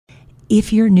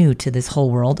if you're new to this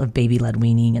whole world of baby-led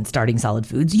weaning and starting solid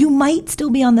foods, you might still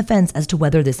be on the fence as to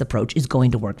whether this approach is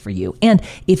going to work for you. And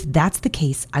if that's the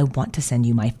case, I want to send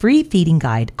you my free feeding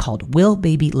guide called Will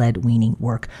Baby-Led Weaning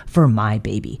Work for My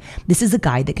Baby? This is a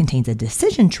guide that contains a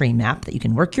decision tree map that you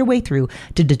can work your way through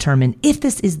to determine if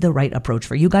this is the right approach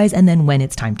for you guys and then when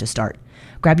it's time to start.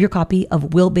 Grab your copy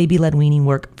of Will Baby-Led Weaning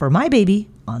Work for My Baby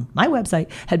on my website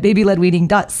at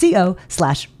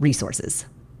babyledweaning.co/resources.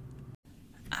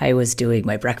 I was doing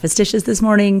my breakfast dishes this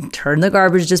morning, turned the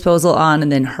garbage disposal on, and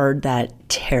then heard that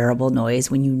terrible noise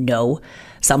when you know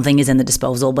something is in the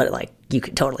disposal, but like you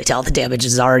could totally tell the damage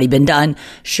has already been done.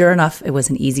 Sure enough, it was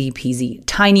an easy peasy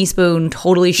tiny spoon,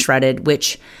 totally shredded,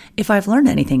 which if I've learned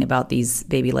anything about these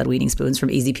baby-led weaning spoons from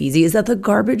Easy Peasy is that the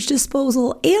garbage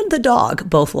disposal and the dog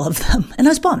both love them. And I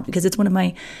was bummed because it's one of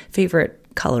my favorite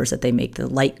colors that they make, the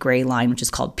light gray line, which is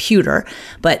called pewter.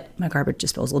 But my garbage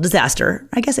disposal disaster,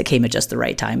 I guess it came at just the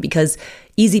right time because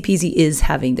Easy Peasy is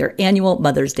having their annual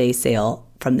Mother's Day sale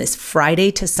from this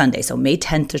Friday to Sunday, so May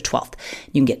 10th to 12th.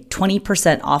 You can get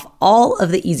 20% off all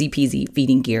of the Easy Peasy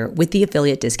feeding gear with the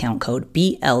affiliate discount code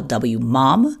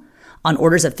BLWMOM on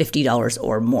orders of $50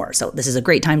 or more. So this is a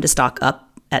great time to stock up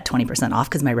at 20% off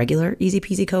because my regular Easy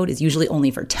Peasy code is usually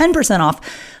only for 10% off.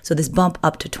 So this bump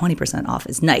up to 20% off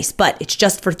is nice, but it's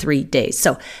just for 3 days.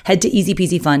 So head to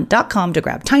easypeasyfun.com to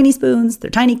grab tiny spoons,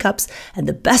 their tiny cups, and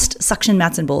the best suction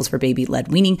mats and bowls for baby-led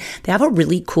weaning. They have a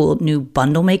really cool new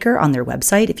bundle maker on their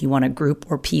website if you want to group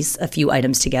or piece a few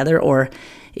items together, or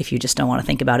if you just don't want to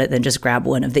think about it, then just grab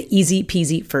one of the Easy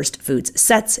Peasy First Foods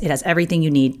sets. It has everything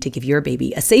you need to give your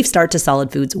baby a safe start to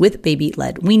solid foods with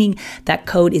baby-led weaning. That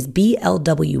code is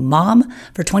BLWMOM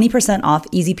for 20% off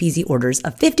Easy Peasy orders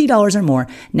of $50 or more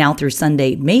now through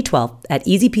Sunday, May 12th at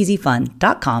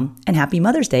easypeasyfun.com. And happy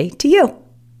Mother's Day to you.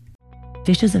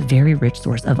 Fish is a very rich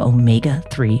source of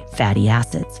omega-3 fatty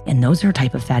acids, and those are a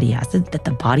type of fatty acids that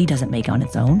the body doesn't make on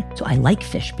its own. So I like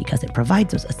fish because it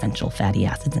provides those essential fatty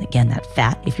acids. And again, that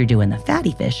fat, if you're doing the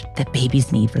fatty fish, that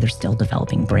babies need for their still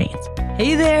developing brains.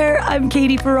 Hey there, I'm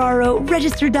Katie Ferraro,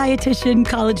 registered dietitian,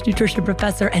 college nutrition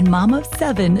professor, and mom of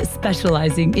 7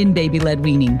 specializing in baby-led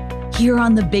weaning. Here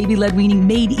on the Baby-Led Weaning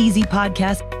Made Easy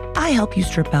podcast, I help you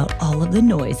strip out all of the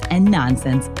noise and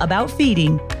nonsense about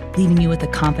feeding, leaving you with the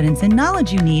confidence and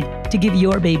knowledge you need to give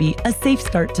your baby a safe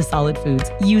start to solid foods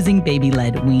using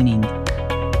baby-led weaning.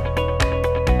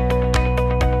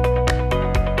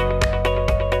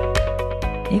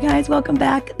 Hey guys, welcome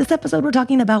back. This episode, we're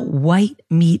talking about white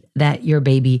meat that your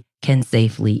baby can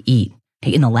safely eat.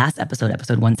 Okay, in the last episode,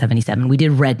 episode 177, we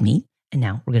did red meat, and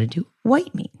now we're going to do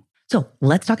white meat. So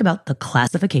let's talk about the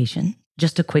classification.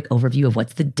 Just a quick overview of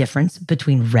what's the difference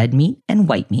between red meat and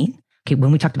white meat. Okay,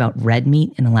 when we talked about red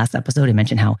meat in the last episode, I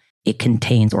mentioned how it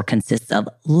contains or consists of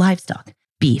livestock,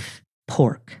 beef,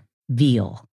 pork,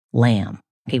 veal, lamb.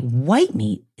 Okay, white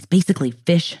meat is basically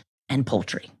fish and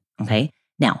poultry. Okay,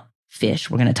 now fish,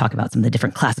 we're going to talk about some of the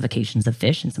different classifications of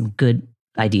fish and some good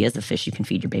ideas of fish you can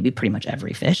feed your baby, pretty much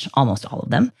every fish, almost all of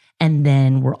them. And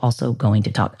then we're also going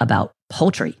to talk about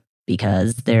poultry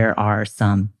because there are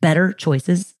some better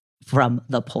choices from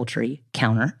the poultry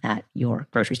counter at your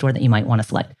grocery store that you might want to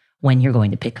select when you're going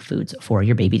to pick foods for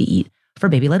your baby to eat for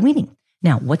baby-led weaning.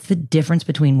 Now, what's the difference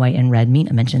between white and red meat?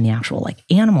 I mentioned the actual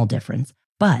animal difference,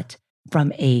 but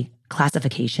from a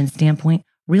classification standpoint,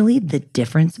 really the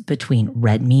difference between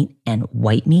red meat and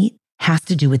white meat has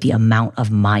to do with the amount of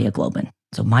myoglobin.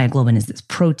 So myoglobin is this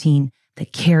protein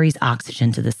that carries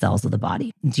oxygen to the cells of the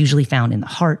body. It's usually found in the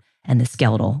heart and the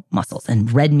skeletal muscles,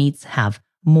 and red meats have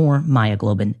more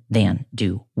myoglobin than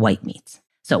do white meats.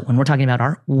 So when we're talking about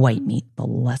our white meat, the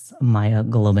less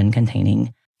myoglobin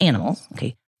containing animals,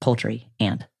 okay, poultry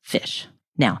and fish.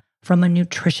 Now, from a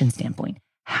nutrition standpoint,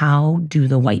 how do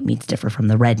the white meats differ from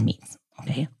the red meats?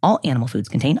 Okay, all animal foods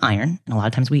contain iron, and a lot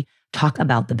of times we talk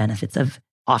about the benefits of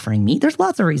offering meat. There's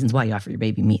lots of reasons why you offer your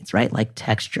baby meats, right? Like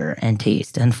texture and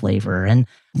taste and flavor, and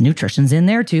nutrition's in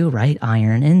there too, right?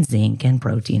 Iron and zinc and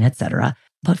protein, etc.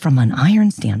 But from an iron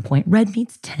standpoint, red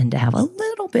meats tend to have a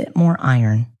little bit more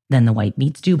iron than the white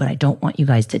meats do, but I don't want you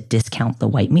guys to discount the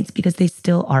white meats because they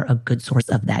still are a good source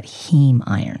of that heme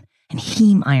iron. And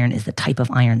heme iron is the type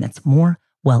of iron that's more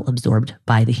well absorbed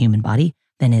by the human body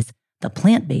than is the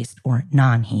plant-based or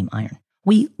non-heme iron.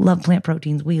 We love plant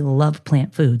proteins, we love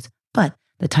plant foods, but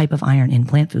the type of iron in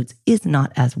plant foods is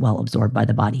not as well absorbed by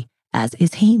the body as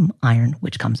is heme iron,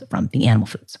 which comes from the animal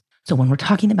foods. So when we're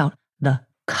talking about the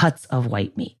cuts of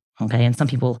white meat, okay, and some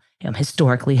people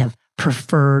historically have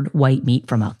preferred white meat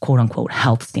from a quote unquote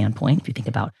health standpoint. If you think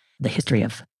about the history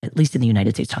of, at least in the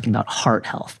United States, talking about heart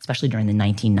health, especially during the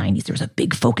 1990s, there was a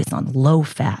big focus on low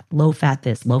fat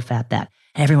this, low fat that.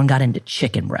 everyone got into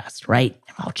chicken breast, right?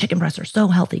 Oh, chicken breasts are so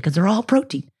healthy because they're all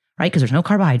protein, right? Because there's no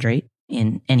carbohydrate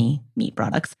in any meat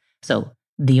products. So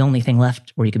the only thing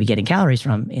left where you could be getting calories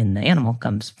from in the animal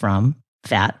comes from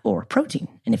fat or protein.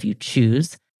 And if you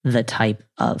choose the type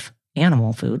of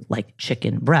animal food like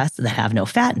chicken breasts that have no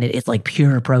fat in it, it's like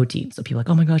pure protein. So people are like,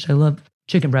 oh my gosh, I love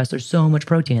chicken breasts. There's so much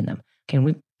protein in them. Okay, and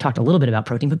we talked a little bit about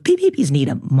protein, but babies need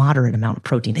a moderate amount of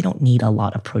protein. They don't need a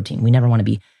lot of protein. We never want to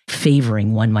be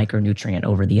favoring one micronutrient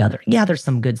over the other. Yeah, there's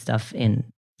some good stuff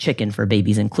in chicken for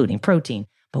babies, including protein,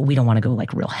 but we don't want to go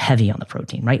like real heavy on the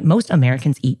protein, right? Most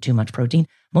Americans eat too much protein.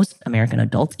 Most American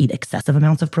adults eat excessive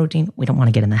amounts of protein. We don't want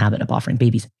to get in the habit of offering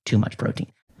babies too much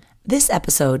protein. This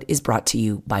episode is brought to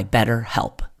you by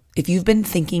BetterHelp. If you've been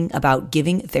thinking about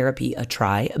giving therapy a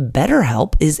try,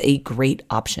 BetterHelp is a great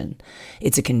option.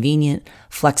 It's a convenient,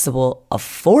 flexible,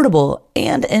 affordable,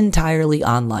 and entirely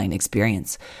online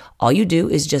experience. All you do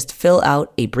is just fill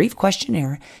out a brief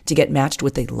questionnaire to get matched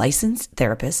with a licensed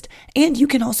therapist, and you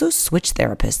can also switch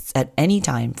therapists at any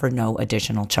time for no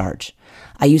additional charge.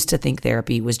 I used to think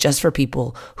therapy was just for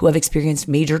people who have experienced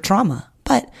major trauma.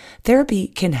 But therapy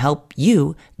can help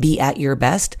you be at your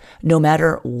best no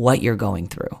matter what you're going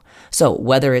through. So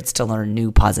whether it's to learn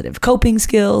new positive coping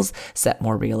skills, set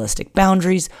more realistic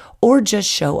boundaries, or just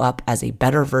show up as a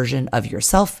better version of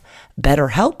yourself,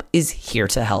 BetterHelp is here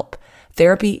to help.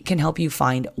 Therapy can help you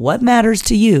find what matters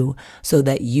to you so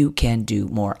that you can do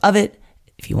more of it.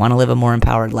 If you want to live a more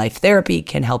empowered life, therapy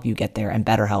can help you get there, and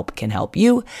BetterHelp can help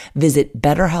you. Visit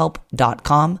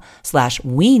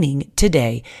betterhelp.com/weaning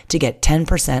today to get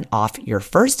 10% off your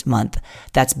first month.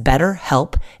 That's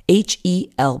BetterHelp,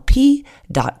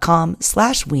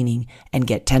 HELP.com/weaning, and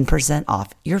get 10%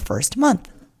 off your first month.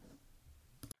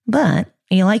 But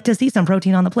you like to see some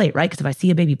protein on the plate, right? Because if I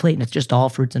see a baby plate and it's just all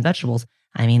fruits and vegetables,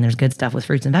 I mean, there's good stuff with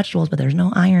fruits and vegetables, but there's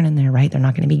no iron in there, right? They're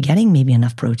not going to be getting maybe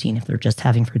enough protein if they're just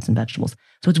having fruits and vegetables.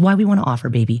 So it's why we want to offer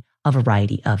baby a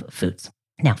variety of foods.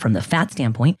 Now, from the fat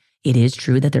standpoint, it is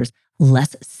true that there's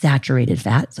less saturated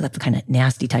fat. So that's the kind of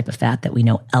nasty type of fat that we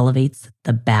know elevates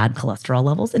the bad cholesterol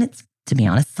levels. And it's, to be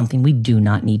honest, something we do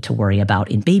not need to worry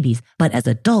about in babies. But as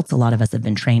adults, a lot of us have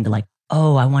been trained to like,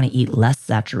 oh, I want to eat less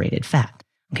saturated fat.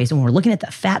 Okay, so when we're looking at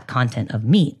the fat content of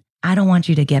meat, I don't want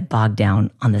you to get bogged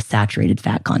down on the saturated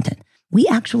fat content. We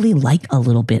actually like a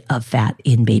little bit of fat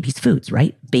in babies' foods,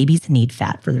 right? Babies need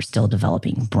fat for their still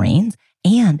developing brains,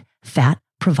 and fat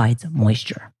provides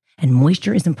moisture. And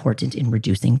moisture is important in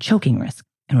reducing choking risk.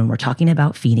 And when we're talking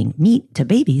about feeding meat to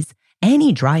babies,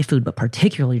 any dry food, but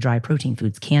particularly dry protein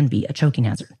foods, can be a choking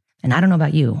hazard. And I don't know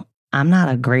about you, I'm not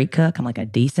a great cook. I'm like a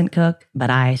decent cook, but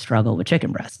I struggle with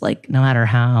chicken breast. Like no matter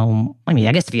how, I mean,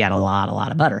 I guess if you add a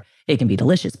lot of butter, it can be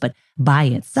delicious, but by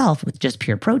itself with just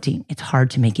pure protein, it's hard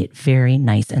to make it very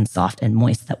nice and soft and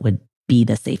moist. That would be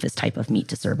the safest type of meat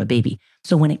to serve a baby.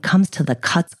 So when it comes to the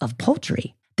cuts of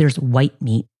poultry, there's white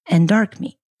meat and dark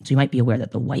meat. So you might be aware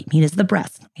that the white meat is the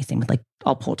breast. Okay, same with like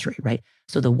all poultry, right?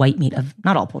 So the white meat of,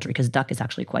 not all poultry, because duck is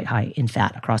actually quite high in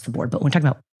fat across the board. But when we're talking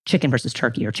about chicken versus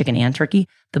turkey or chicken and turkey,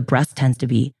 the breast tends to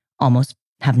be almost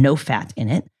have no fat in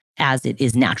it as it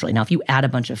is naturally. Now, if you add a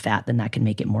bunch of fat, then that can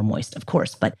make it more moist, of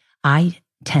course. But I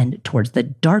tend towards the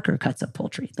darker cuts of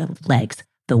poultry, the legs,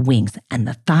 the wings, and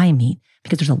the thigh meat,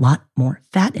 because there's a lot more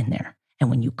fat in there.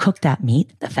 And when you cook that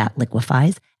meat, the fat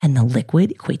liquefies and the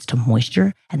liquid equates to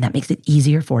moisture, and that makes it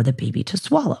easier for the baby to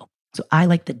swallow. So I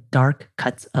like the dark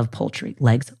cuts of poultry,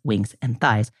 legs, wings, and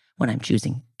thighs when I'm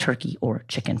choosing turkey or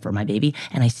chicken for my baby,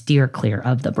 and I steer clear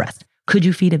of the breast. Could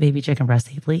you feed a baby chicken breast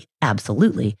safely?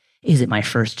 Absolutely. Is it my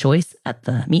first choice at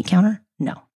the meat counter?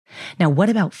 No. Now, what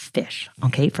about fish?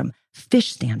 Okay, from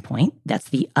fish standpoint, that's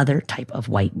the other type of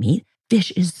white meat.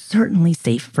 Fish is certainly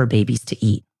safe for babies to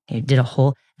eat. I did a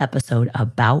whole episode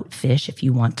about fish. If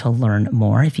you want to learn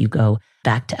more, if you go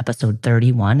back to episode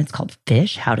 31, it's called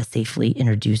Fish, How to Safely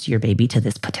Introduce Your Baby to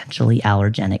This Potentially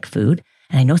Allergenic Food.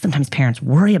 And I know sometimes parents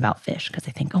worry about fish because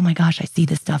they think, oh my gosh, I see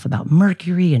this stuff about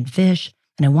mercury and fish.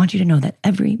 And I want you to know that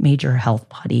every major health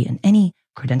body and any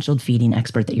credentialed feeding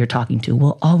expert that you're talking to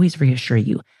will always reassure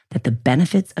you that the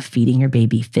benefits of feeding your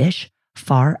baby fish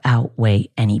far outweigh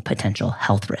any potential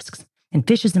health risks. And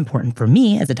fish is important for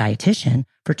me as a dietitian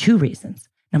for two reasons.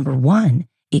 Number one,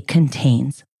 it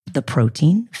contains the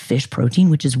protein, fish protein,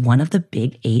 which is one of the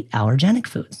big 8 allergenic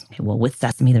foods. Okay, well, with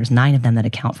sesame, there's 9 of them that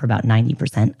account for about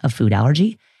 90% of food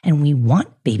allergy. And we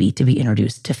want baby to be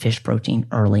introduced to fish protein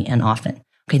early and often.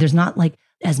 Okay, there's not like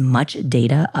as much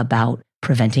data about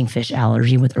preventing fish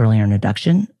allergy with earlier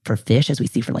introduction for fish as we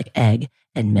see for like egg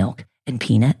and milk and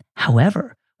peanut.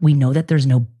 However, we know that there's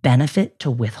no benefit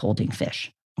to withholding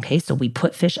fish. Okay, so we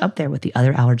put fish up there with the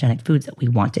other allergenic foods that we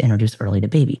want to introduce early to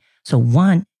baby. So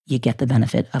one, you get the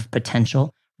benefit of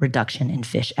potential reduction in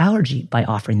fish allergy by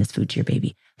offering this food to your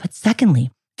baby. But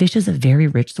secondly, fish is a very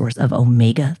rich source of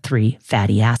omega-3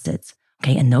 fatty acids.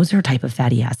 Okay, and those are a type of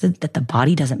fatty acid that the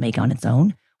body doesn't make on its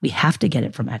own. We have to get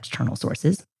it from external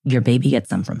sources. Your baby gets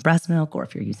some from breast milk, or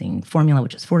if you're using formula,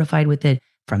 which is fortified with it,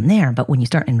 from there. But when you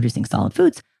start introducing solid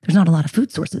foods, there's not a lot of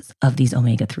food sources of these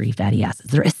omega-3 fatty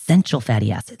acids. They're essential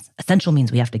fatty acids. Essential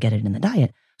means we have to get it in the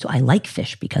diet. So I like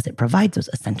fish because it provides those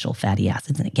essential fatty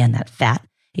acids. And again, that fat,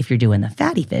 if you're doing the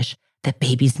fatty fish, that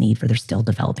babies need for their still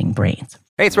developing brains.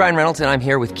 Hey, it's Ryan Reynolds, and I'm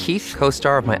here with Keith,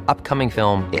 co-star of my upcoming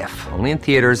film, If, only in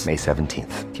theaters May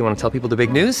 17th. Do you want to tell people the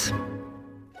big news?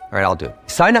 All right, I'll do it.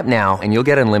 Sign up now and you'll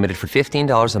get unlimited for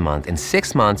 $15 a month and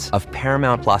 6 months of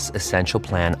Paramount Plus Essential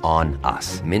Plan on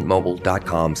us.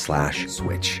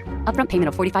 MintMobile.com/switch. Upfront payment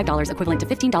of $45 equivalent to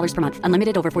 $15 per month.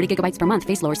 Unlimited over 40 gigabytes per month.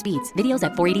 Face lower speeds. Videos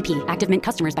at 480p. Active Mint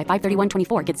customers by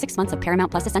 531.24 get 6 months of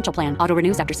Paramount Plus Essential Plan. Auto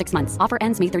renews after 6 months. Offer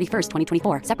ends May 31st,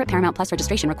 2024. Separate Paramount Plus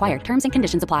registration required. Terms and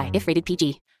conditions apply if rated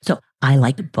PG. So I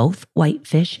like both white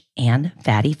fish and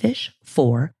fatty fish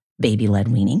for baby-led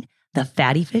weaning. The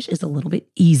fatty fish is a little bit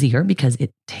easier because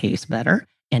it tastes better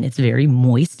and it's very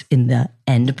moist in the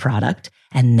end product.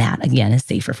 And that, again, is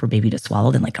safer for baby to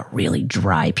swallow than like a really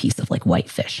dry piece of like white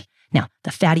fish. Now,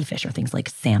 the fatty fish are things like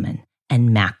salmon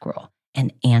and mackerel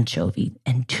and anchovy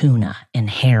and tuna and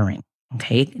herring.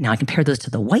 Okay, now I compare those to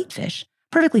the white fish.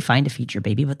 Perfectly fine to feed your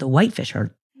baby, but the white fish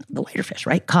are the whiter fish,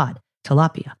 right? Cod,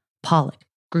 tilapia, pollock,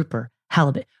 grouper,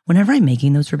 halibut. Whenever I'm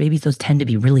making those for babies, those tend to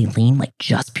be really lean, like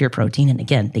just pure protein. And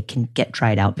again, they can get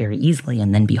dried out very easily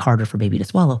and then be harder for baby to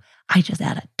swallow. I just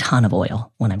add a ton of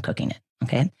oil when I'm cooking it,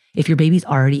 okay? If your baby's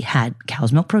already had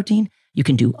cow's milk protein, you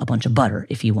can do a bunch of butter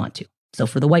if you want to. So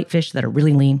for the white fish that are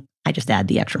really lean, I just add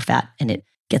the extra fat and it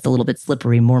gets a little bit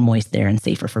slippery, more moist there and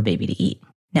safer for baby to eat.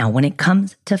 Now, when it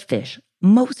comes to fish,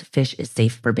 most fish is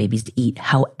safe for babies to eat.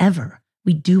 However,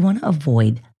 we do want to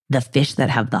avoid the fish that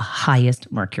have the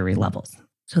highest mercury levels.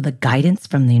 So the guidance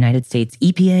from the United States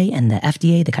EPA and the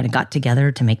FDA, they kind of got together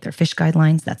to make their fish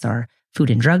guidelines. That's our Food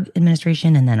and Drug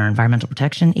Administration and then our Environmental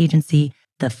Protection Agency.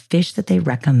 The fish that they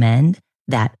recommend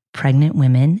that pregnant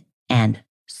women and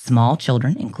small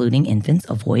children, including infants,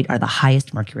 avoid are the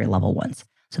highest mercury level ones.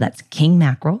 So that's king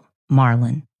mackerel,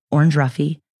 marlin, orange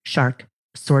roughy, shark,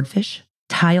 swordfish,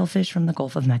 tilefish from the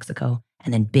Gulf of Mexico,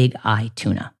 and then big eye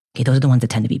tuna. Okay, those are the ones that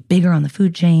tend to be bigger on the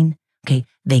food chain. Okay,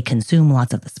 they consume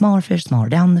lots of the smaller fish, smaller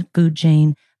down the food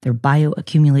chain. They're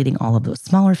bioaccumulating all of those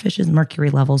smaller fish's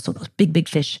mercury levels. So those big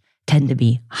fish tend to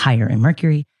be higher in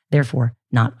mercury, therefore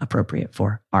not appropriate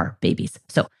for our babies.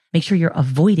 So make sure you're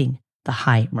avoiding the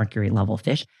high mercury level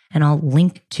fish. And I'll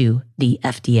link to the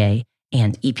FDA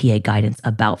and EPA guidance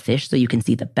about fish so you can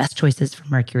see the best choices for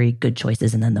mercury, good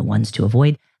choices, and then the ones to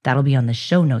avoid. That'll be on the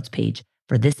show notes page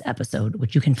for this episode,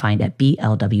 which you can find at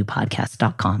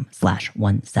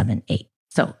blwpodcast.com/178.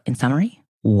 So in summary,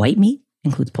 white meat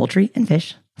includes poultry and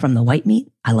fish. From the white meat,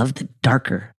 I love the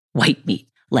darker white meat,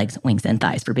 legs, wings, and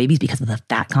thighs for babies because of the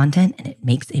fat content, and it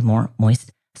makes a more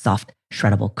moist, soft,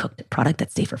 shreddable cooked product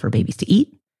that's safer for babies to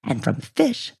eat. And from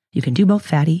fish, you can do both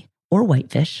fatty or white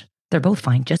fish. They're both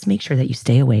fine. Just make sure that you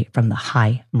stay away from the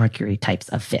high mercury types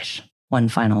of fish. One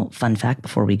final fun fact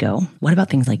before we go. What about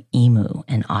things like emu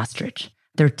and ostrich?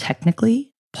 They're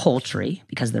technically poultry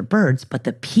because they're birds, but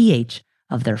the pH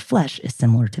of their flesh is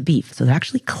similar to beef. So they're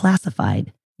actually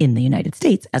classified in the United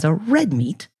States as a red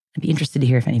meat. I'd be interested to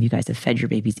hear if any of you guys have fed your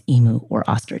babies emu or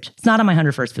ostrich. It's not on my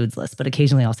 100 First Foods list, but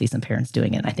occasionally I'll see some parents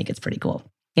doing it. And I think it's pretty cool.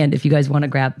 And if you guys want to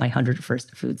grab my 100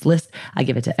 First Foods list, I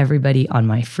give it to everybody on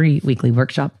my free weekly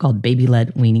workshop called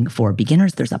Baby-Led Weaning for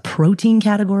Beginners. There's a protein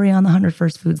category on the 100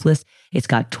 First Foods list. It's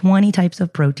got 20 types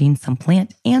of protein, some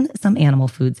plant and some animal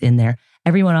foods in there.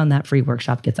 Everyone on that free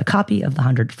workshop gets a copy of the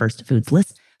 100 First Foods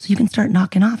list so you can start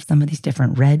knocking off some of these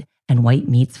different red and white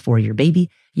meats for your baby.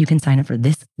 You can sign up for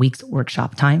this week's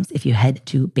workshop times if you head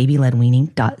to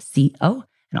babyledweaning.co,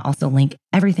 and I'll also link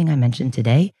everything I mentioned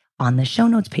today on the show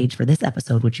notes page for this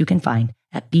episode, which you can find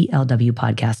at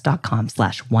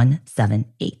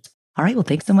blwpodcast.com/178. All right, well,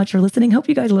 thanks so much for listening. Hope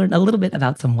you guys learned a little bit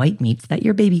about some white meats that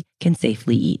your baby can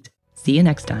safely eat. See you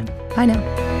next time. Bye now.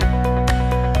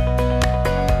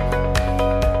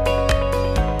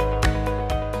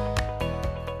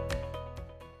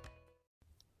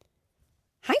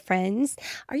 Hi, friends.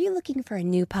 Are you looking for a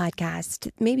new podcast?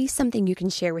 Maybe something you can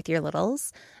share with your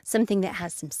littles? Something that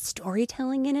has some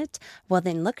storytelling in it? Well,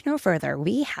 then look no further.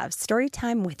 We have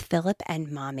Storytime with Philip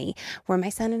and Mommy, where my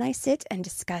son and I sit and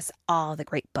discuss all the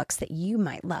great books that you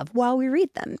might love while we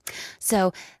read them.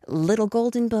 So, little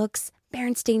golden books,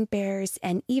 Berenstain Bears,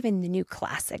 and even the new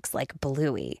classics like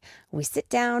Bluey. We sit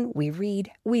down, we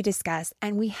read, we discuss,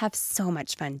 and we have so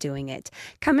much fun doing it.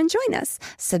 Come and join us.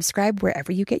 Subscribe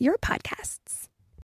wherever you get your podcasts.